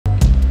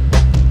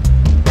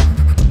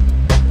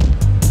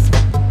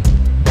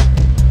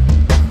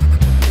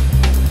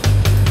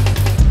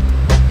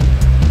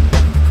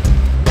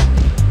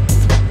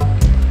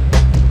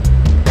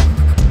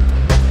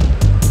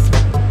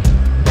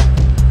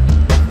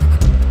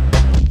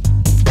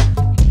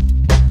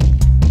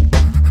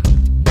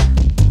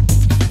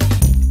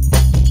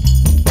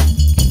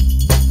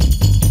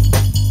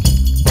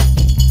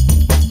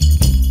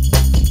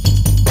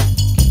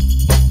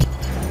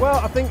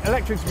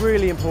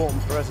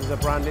as a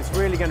brand. It's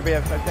really going to be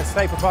a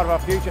staple part of our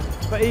future,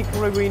 but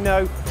equally we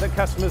know that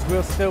customers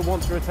will still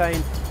want to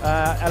retain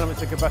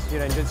elements of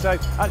combustion engine. So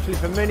actually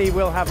for Mini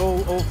we'll have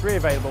all three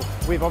available.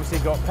 We've obviously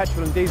got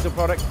petrol and diesel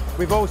product.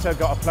 We've also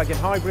got a plug-in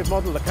hybrid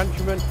model, the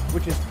Countryman,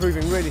 which is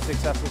proving really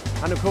successful.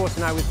 And of course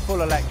now with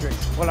full electric,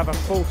 we'll have a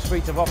full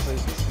suite of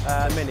offers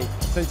Mini.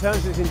 So in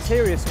terms of its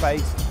interior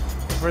space,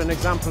 for an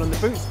example, in the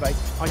boot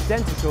space,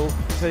 identical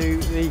to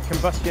the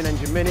combustion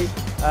engine Mini.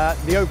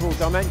 The overall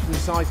dimension and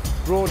size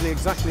broadly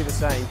exactly the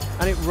same,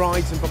 and it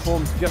rides and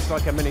performs just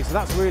like a Mini. So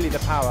that's really the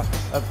power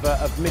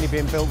of Mini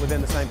being built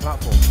within the same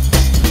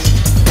platform.